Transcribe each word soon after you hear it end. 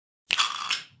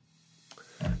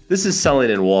This is selling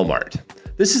in Walmart.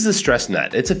 This is the Stress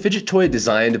Nut. It's a fidget toy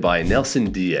designed by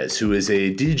Nelson Diaz, who is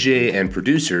a DJ and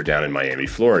producer down in Miami,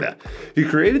 Florida. He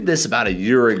created this about a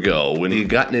year ago when he had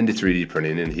gotten into 3D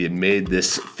printing and he had made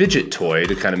this fidget toy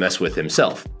to kind of mess with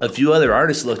himself. A few other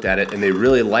artists looked at it and they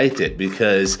really liked it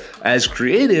because as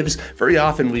creatives, very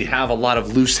often we have a lot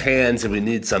of loose hands and we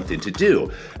need something to do.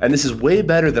 And this is way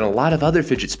better than a lot of other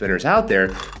fidget spinners out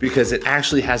there because it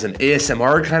actually has an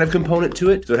ASMR kind of component to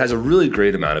it, so it has a really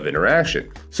great amount of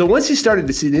interaction. So once he started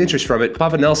to see the interest from it,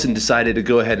 Papa Nelson decided to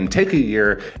go ahead and take a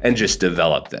year and just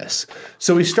develop this.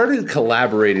 So he started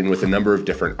collaborating with a number of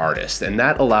different artists, and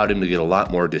that allowed him to get a lot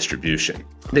more distribution.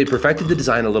 They perfected the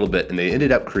design a little bit and they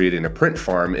ended up creating a print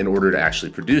farm in order to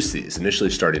actually produce these, initially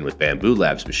starting with Bamboo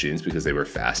Labs machines because they were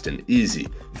fast and easy.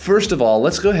 First of all,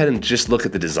 let's go ahead and just look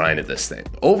at the design of this thing.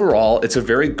 Overall, it's a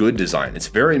very good design. It's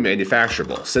very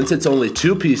manufacturable. Since it's only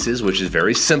two pieces, which is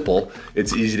very simple,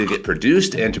 it's easy to get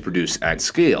produced and to produce at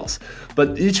scales.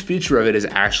 But each feature of it is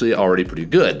actually already pretty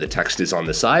good. The text is on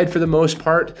the side for the most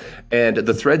part, and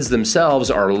the threads themselves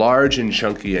are large and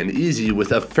chunky and easy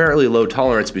with a fairly low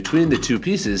tolerance between the two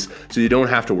pieces, so you don't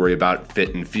have to worry about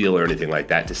fit and feel or anything like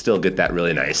that to still get that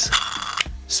really nice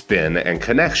spin and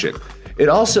connection. It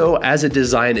also, as a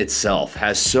design itself,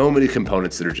 has so many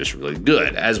components that are just really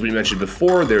good. As we mentioned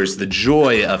before, there's the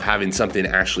joy of having something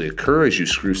actually occur as you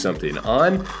screw something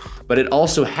on, but it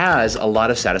also has a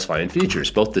lot of satisfying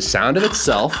features. Both the sound of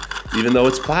itself, even though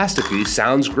it's plasticky,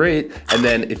 sounds great, and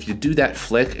then if you do that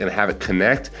flick and have it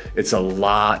connect, it's a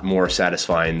lot more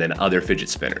satisfying than other fidget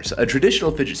spinners. A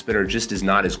traditional fidget spinner just is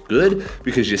not as good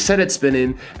because you set it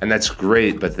spinning and that's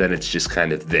great, but then it's just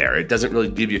kind of there. It doesn't really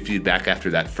give you feedback after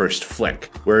that first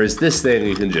flick. Whereas this thing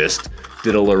you can just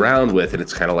diddle around with, and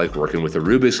it's kind of like working with a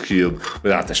Rubik's Cube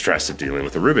without the stress of dealing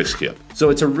with a Rubik's Cube.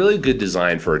 So it's a really good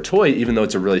design for a toy, even though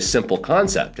it's a really simple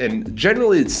concept. And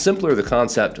generally, it's simpler the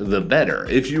concept, the better.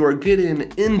 If you are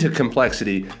getting into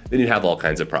complexity, then you have all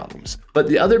kinds of problems. But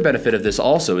the other benefit of this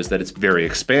also is that it's very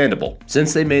expandable.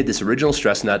 Since they made this original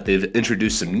Stress Nut, they've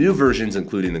introduced some new versions,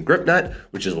 including the Grip Nut,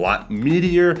 which is a lot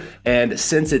meatier. And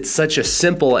since it's such a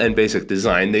simple and basic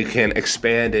design, they can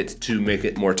expand it to make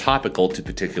it more topical to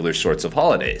particular sorts of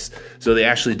holidays. So they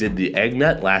actually did the Egg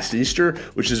Nut last Easter,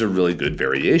 which is a really good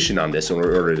variation on this in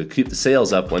order to keep the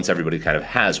sales up once everybody kind of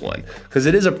has one. Because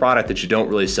it is a product that you don't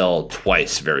really sell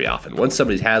twice very often. Once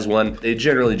somebody has one, they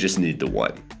generally just need the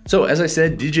one. So as I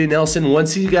said, DJ Nelson,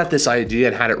 once he got this idea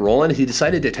and had it rolling, he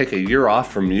decided to take a year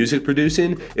off from music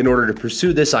producing in order to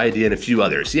pursue this idea and a few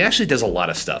others. He actually does a lot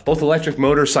of stuff, both electric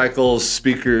motorcycles,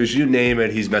 speakers, you name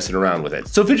it, he's messing around with it.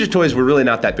 So fidget toys were really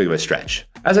not that big of a stretch.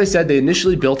 As I said, they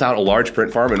initially built out a large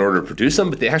print farm in order to produce them,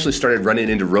 but they actually started running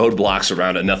into roadblocks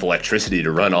around enough electricity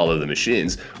to run all of the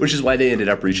machines, which is why they ended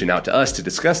up reaching out to us to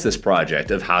discuss this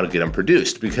project of how to get them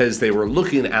produced, because they were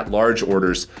looking at large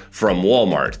orders from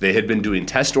Walmart. They had been doing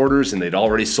test orders and they'd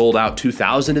already sold out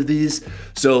 2,000 of these,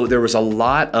 so there was a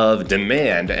lot of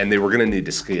demand and they were going to need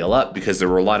to scale up because there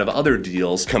were a lot of other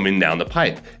deals coming down the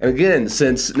pipe. And again,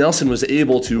 since Nelson was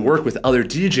able to work with other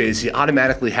DJs, he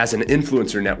automatically has an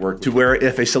influencer network to where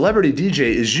if a celebrity DJ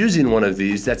is using one of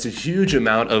these, that's a huge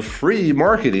amount of free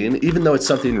marketing, even though it's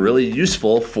something really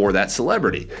useful for that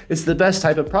celebrity. It's the best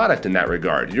type of product in that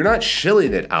regard. You're not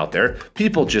shilling it out there.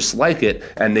 People just like it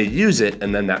and they use it,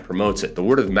 and then that promotes it. The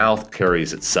word of mouth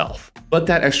carries itself. But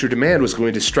that extra demand was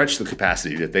going to stretch the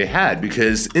capacity that they had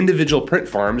because individual print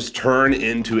farms turn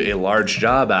into a large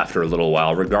job after a little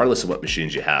while, regardless of what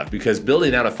machines you have, because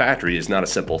building out a factory is not a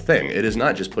simple thing. It is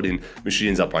not just putting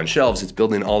machines up on shelves, it's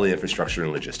building all the infrastructure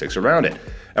and logistics around it.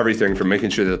 Everything from making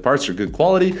sure that the parts are good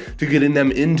quality to getting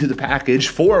them into the package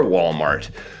for Walmart.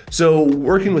 So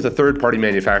working with a third-party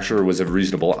manufacturer was a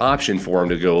reasonable option for him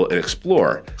to go and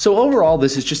explore. So overall,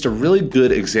 this is just a really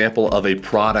good example of a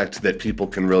product that people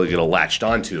can really get latched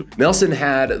onto. Nelson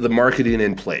had the marketing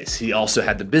in place. He also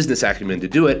had the business acumen to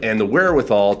do it and the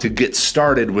wherewithal to get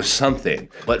started with something.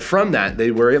 But from that,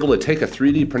 they were able to take a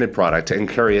 3D printed product and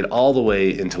carry it all the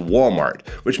way into Walmart,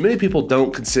 which many people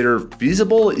don't consider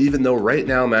feasible, even though right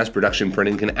now mass production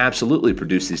printing can absolutely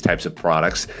produce these types of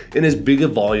products in as big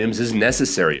of volumes as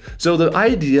necessary. So the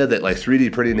idea that like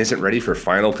 3D printing isn't ready for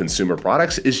final consumer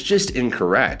products is just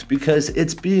incorrect because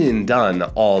it's being done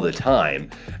all the time.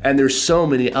 And there's so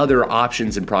many other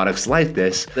options and products like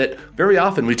this that very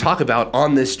often we talk about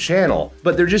on this channel,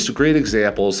 but they're just great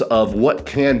examples of what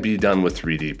can be done with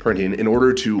 3D printing in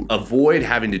order to avoid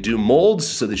having to do molds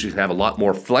so that you can have a lot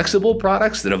more flexible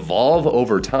products that evolve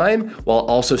over time while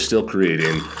also still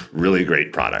creating really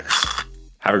great products.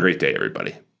 Have a great day,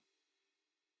 everybody.